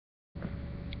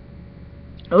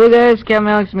Hello guys, Captain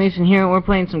Alex Mason here, and we're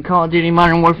playing some Call of Duty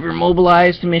Modern Warfare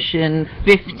Mobilized Mission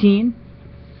 15.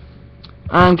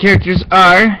 Characters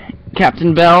are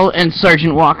Captain Bell and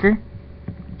Sergeant Walker.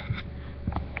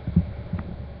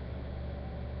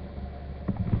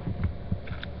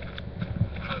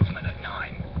 Movement at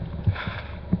 9.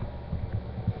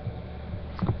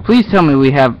 Please tell me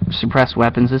we have suppressed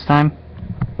weapons this time.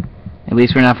 At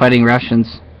least we're not fighting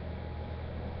Russians.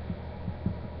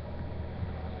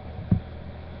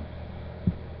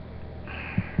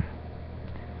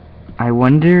 I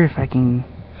wonder if I can...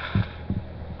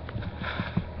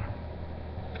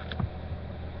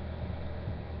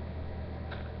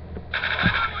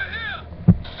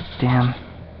 Damn.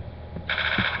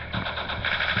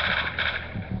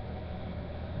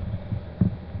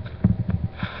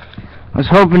 I was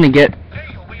hoping to get...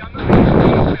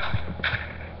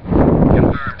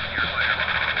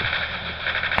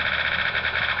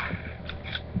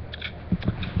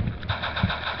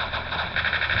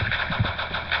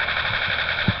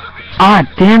 Ah,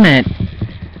 damn it!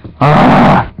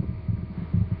 Ah.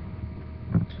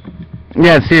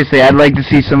 Yeah, seriously, I'd like to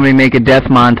see somebody make a death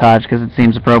montage because it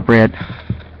seems appropriate.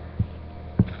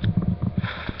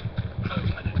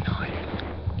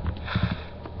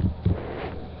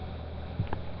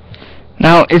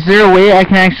 Now, is there a way I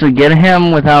can actually get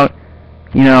him without,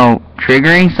 you know,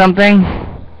 triggering something?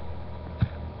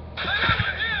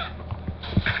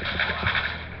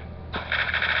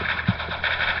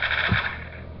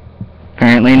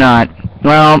 Apparently not.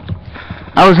 Well,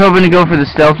 I was hoping to go for the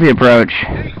stealthy approach.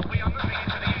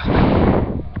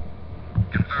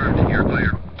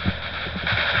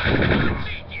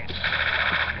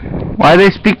 Why are they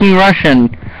speaking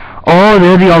Russian? Oh,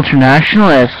 they're the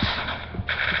ultranationalists.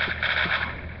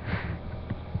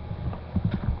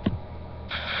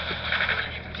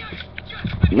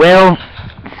 Well,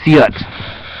 see it.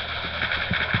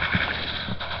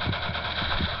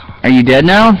 Are you dead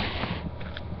now?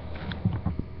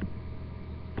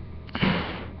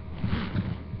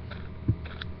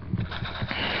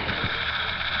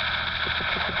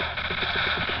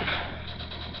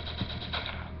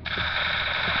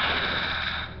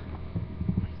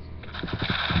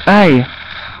 Hey.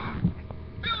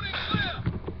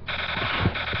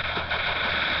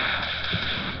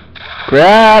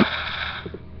 Crap.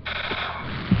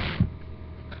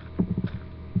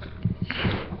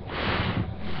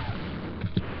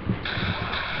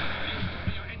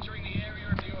 Entering the area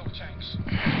of the oil tanks.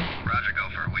 Roger,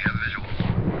 Gopher. We have visuals.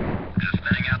 Just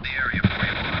thinning out the area for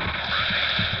you.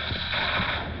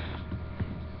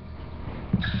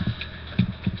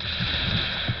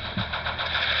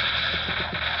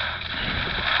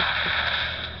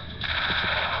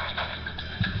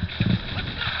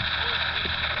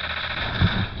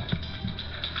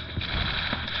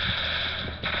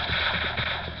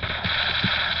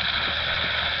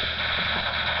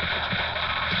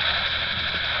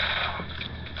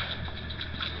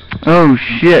 Oh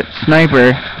shit,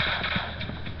 sniper.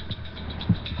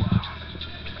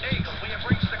 Eagle, we have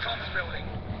reached the comms building.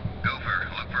 Gopher,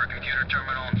 look for a computer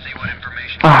terminal and see what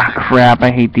information. Ah, crap,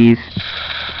 I hate these.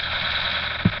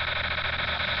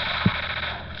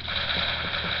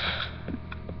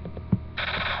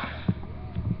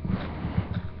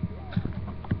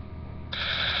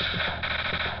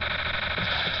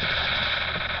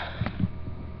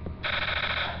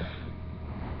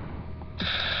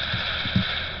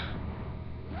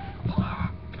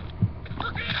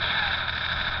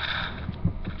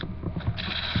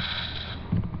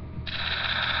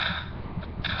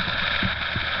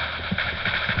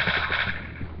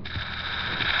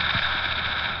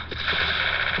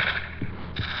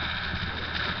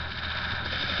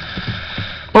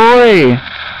 Oi!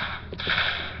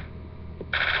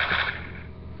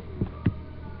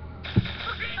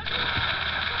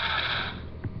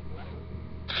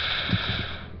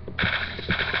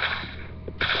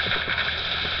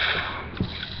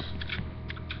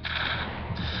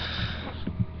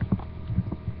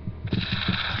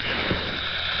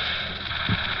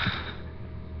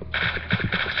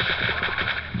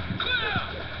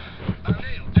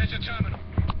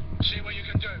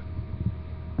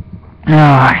 Oh,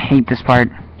 I hate this part.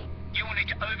 You will need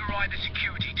to override the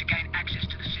security to gain access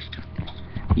to the system.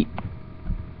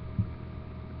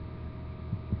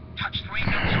 Touch 3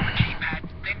 numbers on the keypad,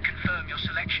 then confirm your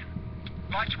selection.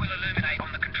 Lights will illuminate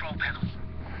on the control panel.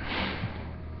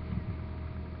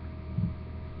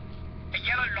 A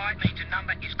yellow light means a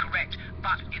number is correct,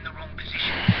 but in the wrong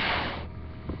position.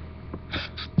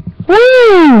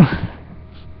 Woo!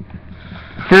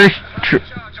 First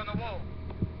Charge on the wall.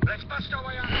 Let's bust our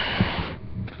way out.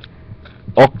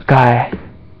 Okay.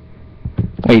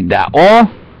 Wait, that all?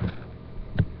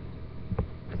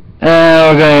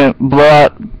 We're gonna blow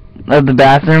up the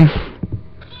bathroom.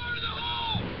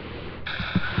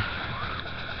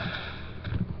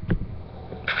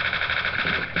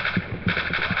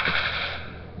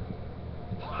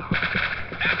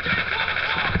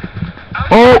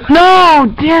 Oh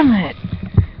no! Damn it!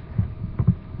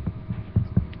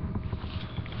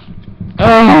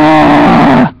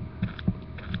 Oh!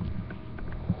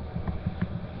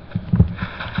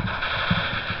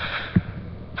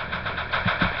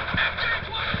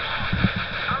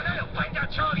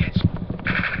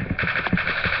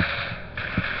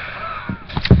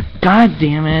 God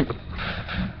damn it!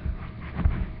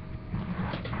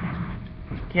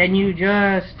 Can you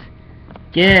just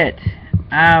get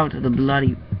out of the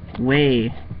bloody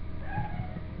way?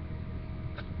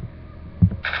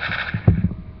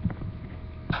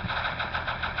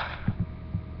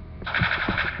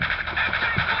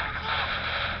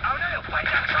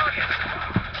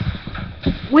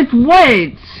 With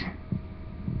what?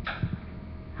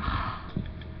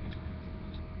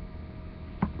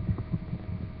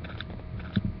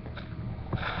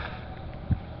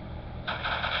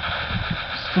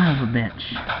 Son of a bitch.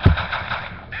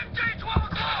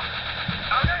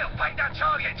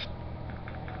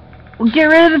 Well, get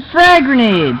rid of the frag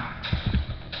grenade!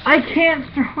 I can't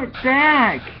throw it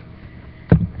back!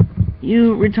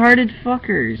 You retarded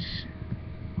fuckers.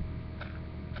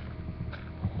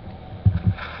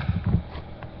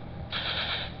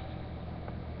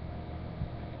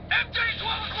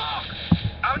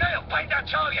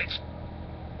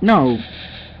 No.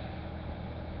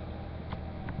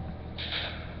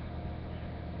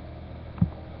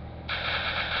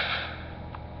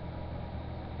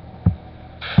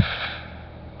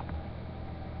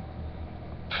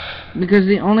 Because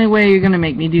the only way you're gonna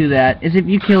make me do that is if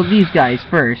you kill these guys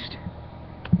first.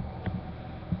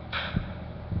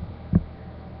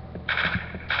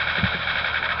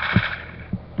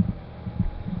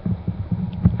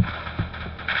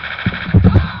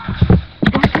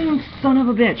 Fucking son of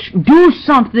a bitch. Do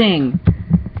something!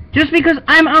 Just because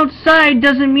I'm outside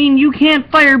doesn't mean you can't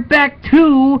fire back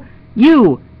to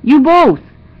you. You both.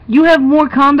 You have more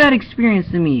combat experience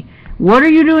than me. What are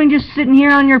you doing just sitting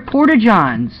here on your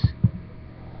porta-johns?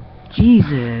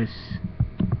 Jesus.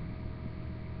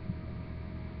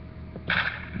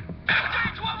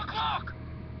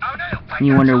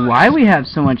 You wonder why we have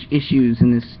so much issues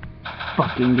in this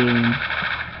fucking game.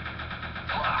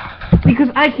 Because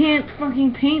I can't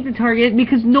fucking paint the target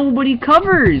because nobody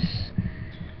covers.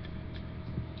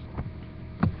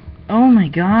 Oh my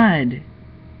god.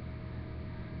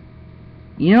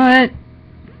 You know what?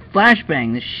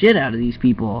 Flashbang the shit out of these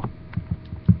people.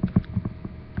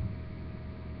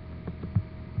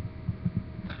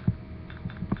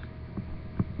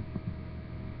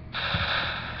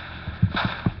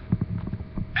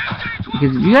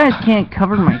 Because if you guys can't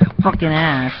cover my fucking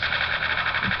ass.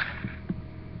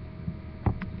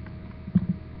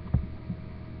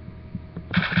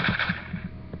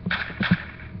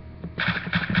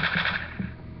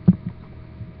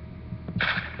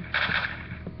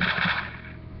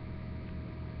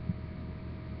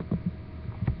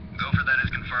 Go for that is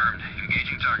confirmed.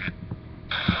 Engaging target.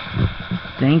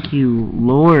 Thank you,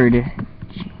 Lord.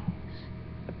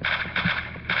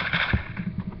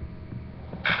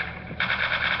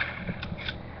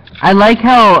 I like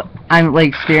how I'm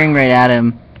like staring right at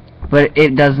him, but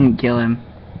it doesn't kill him.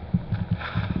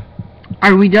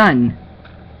 Are we done?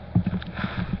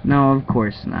 No, of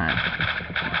course not.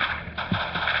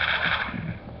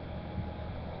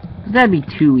 That'd be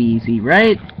too easy,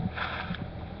 right?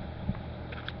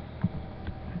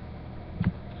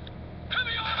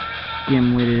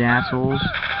 Dim-witted assholes.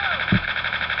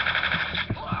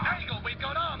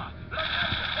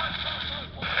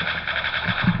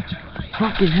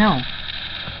 Fucking hell.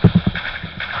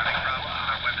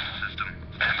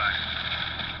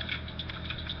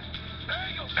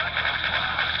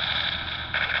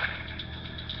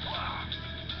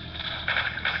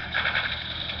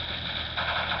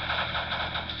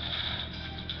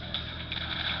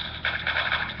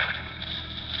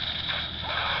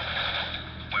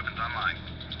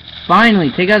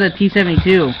 Finally, take out the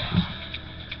T-72.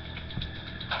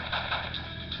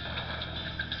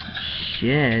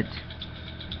 Shit.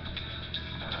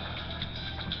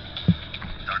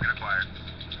 Target acquired.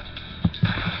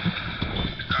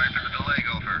 Sorry for the delay,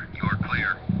 Gopher. You're clear.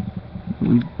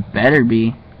 We better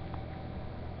be.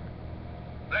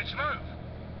 Let's move.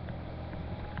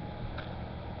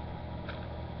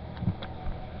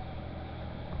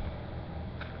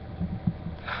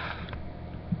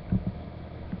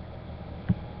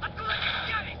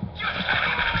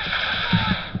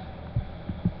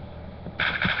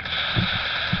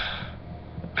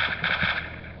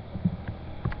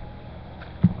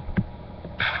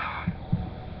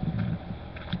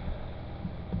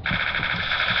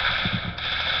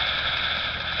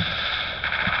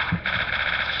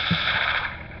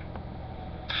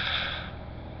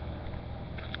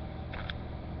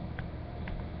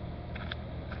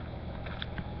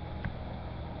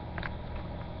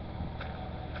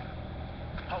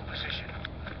 Hold position.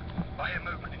 I hear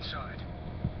movement inside.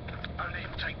 Only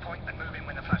take point and move in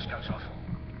when the flash goes off.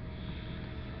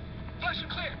 Flash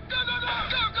and clear. Go, go, go!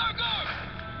 Go, go, go!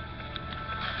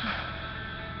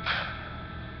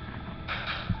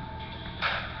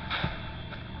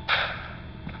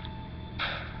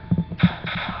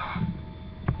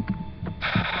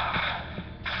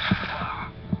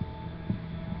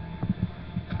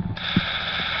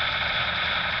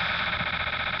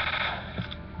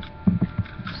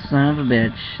 Son of a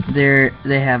bitch.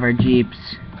 They have our jeeps.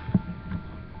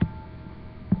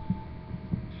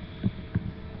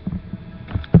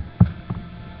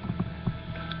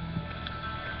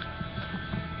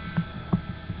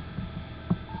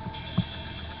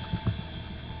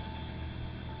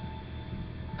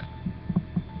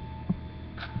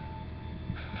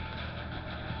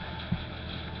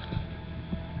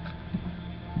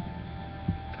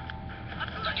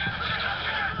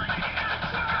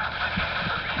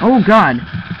 Oh God.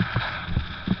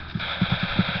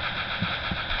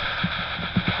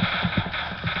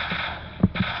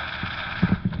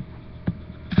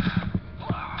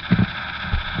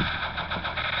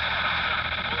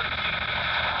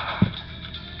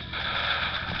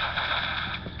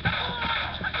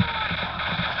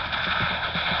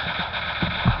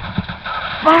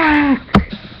 Fuck!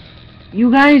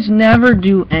 You guys never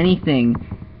do anything.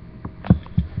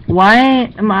 Why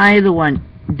am I the one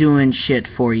doing shit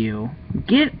for you?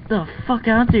 Get the fuck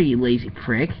out there, you lazy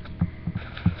prick.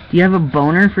 Do you have a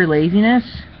boner for laziness?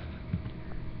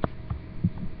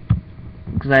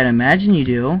 Because I'd imagine you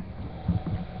do.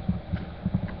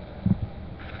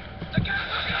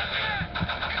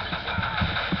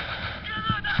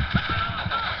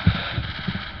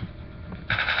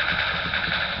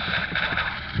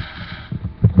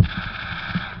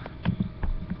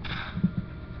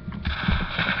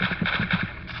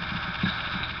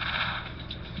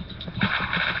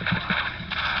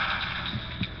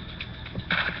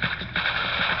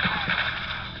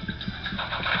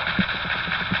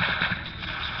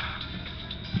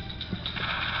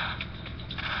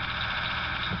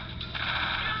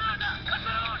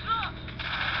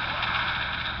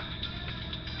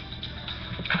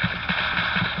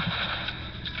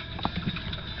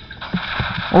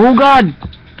 Oh God!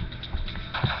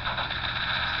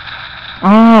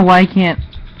 Oh, why can't...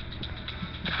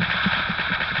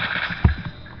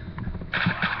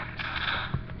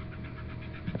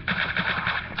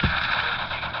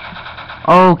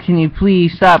 Oh, can you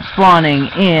please stop spawning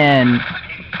in?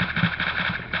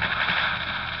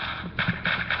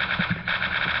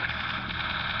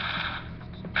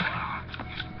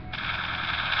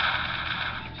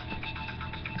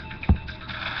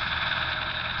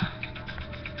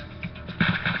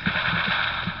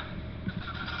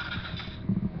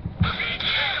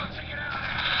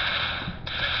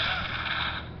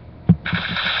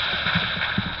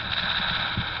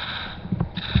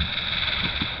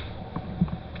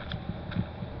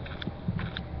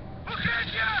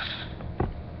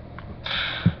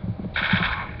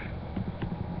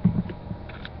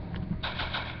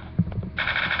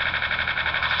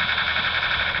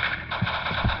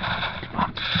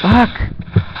 Fuck!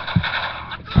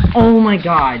 Oh my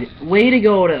God! Way to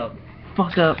go to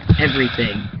fuck up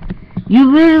everything.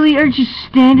 You literally are just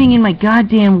standing in my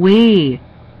goddamn way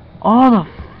all the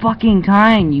fucking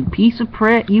time, you piece of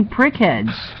you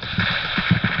prickheads.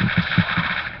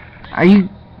 Are you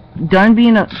done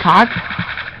being a cock?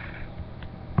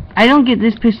 I don't get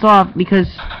this pissed off because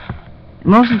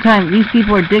most of the time these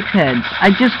people are dickheads.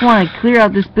 I just want to clear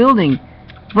out this building.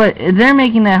 But they're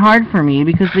making that hard for me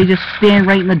because they just stand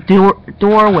right in the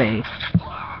doorway.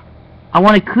 I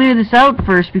want to clear this out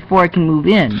first before I can move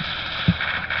in.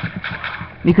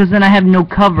 Because then I have no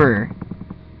cover.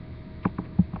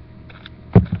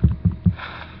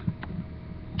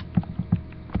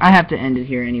 I have to end it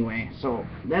here anyway. So,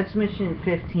 that's mission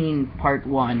 15, part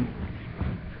 1.